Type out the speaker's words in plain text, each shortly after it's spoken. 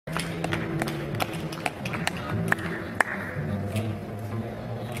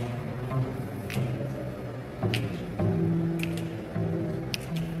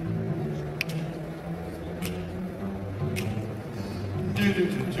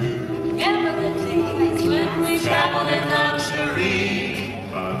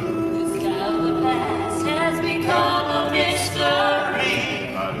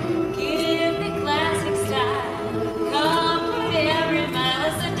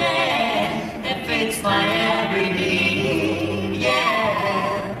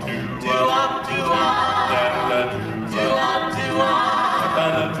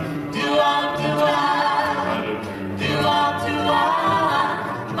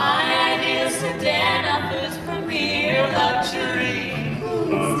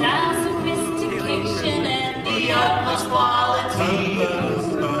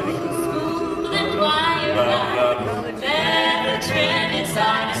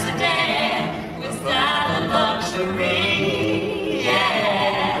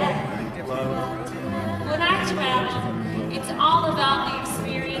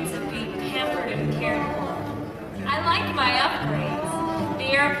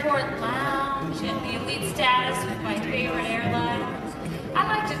airport lounge and the elite status with my favorite airline. I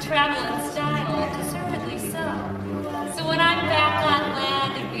like to travel in style, and deservedly so. So when I'm back on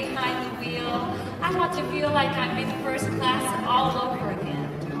land and behind the wheel, I want to feel like I'm in first class all over again.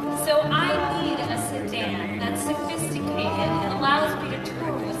 So I need a sedan that's sophisticated and allows me to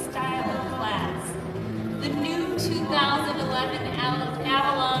tour with style and class. The new 2011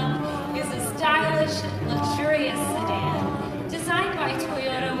 Avalon is a stylish, luxurious sedan designed by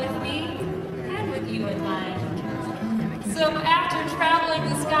Toyota with me and with you in mind. So after traveling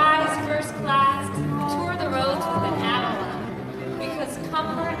the skies first class, tour the roads with an Avalon, because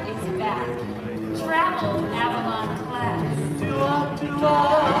comfort is back. Travel Avalon class. Do-up,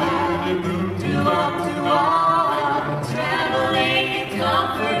 do-up. Traveling in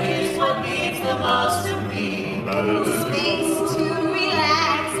comfort is what means the most to me. Space to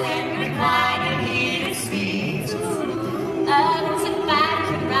relax and recline in heated seats. Until I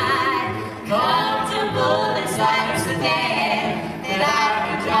can ride, comfortable inside a sedan that I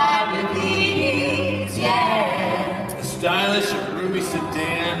can drive with ease, yeah. The stylish and roomy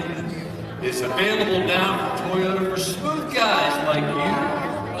sedan is available now from Toyota for smooth guys like you,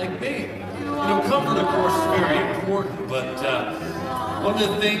 like me. You know, comfort, of course, is very important, but one of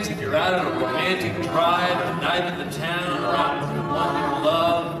the things, if you're out on a romantic drive, a night in the town, or out with the one you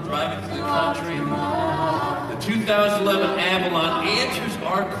love, driving through the country, the 2011 Avalon answers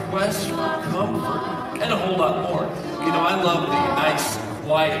our quest for comfort and a whole lot more. You know, I love the nice,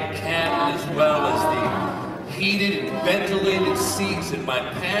 quiet cabin as well as the heated and ventilated seats, and my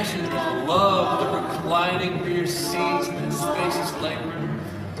passengers love the reclining rear seats and the spacious legroom.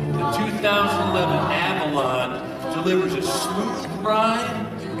 The 2011 Avalon delivers a smooth ride.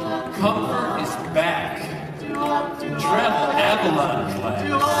 Comfort is back. Travel Avalon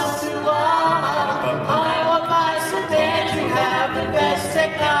class. I want my sedan to have the best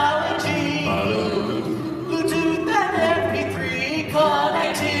technology. Bluetooth and MP3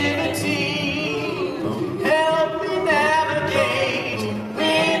 connectivity. Help me navigate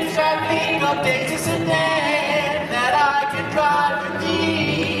when traffic updates a sedan that I can drive with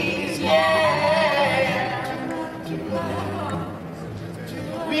ease, yeah.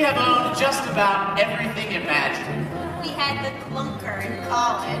 We have owned just about everything imagined. We had the clunker in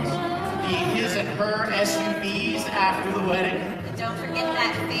college. The his and her SUVs after the wedding. But don't forget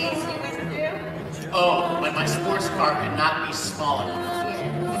that phase you went through. Oh, when my sports car could not be small enough.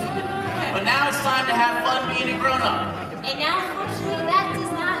 But now it's time to have fun being a grown-up. And now, unfortunately, that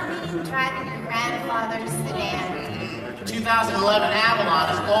does not mean driving your grandfather's sedan. The 2011 Avalon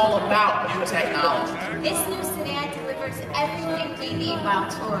is all about new technology. This new sedan delivers everything we need while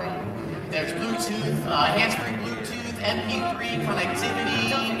touring. There's Bluetooth, hands-free Bluetooth, MP3 connectivity.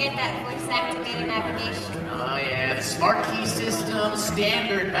 Don't forget that voice-activated navigation. Oh yeah, the smart key system,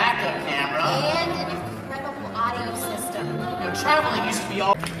 standard backup camera. And an incredible audio system. You know, traveling used to be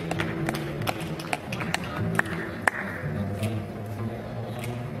all...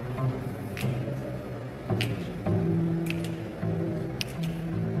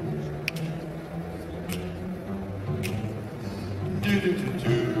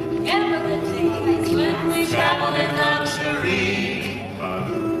 And with the days when we travel in luxury,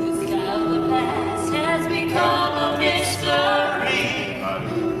 the style of the past has become a mystery.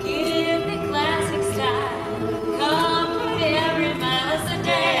 Give me classic style, comfort every mile a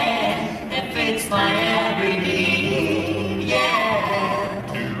sedan that fits my every need, yeah.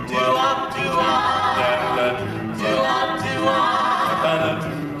 Do-up, do-up. Do-up, do-up.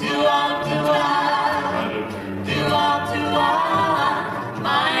 Do-up, do-up. Do-up, do-up.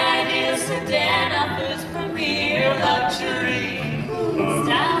 My ideal sedan offers premier luxury,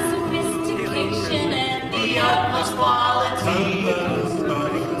 style, sophistication, and the utmost quality.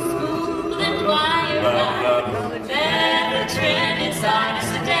 Smooth and wire ride, then the trend inside a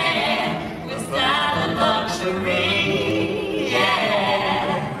sedan with style and luxury.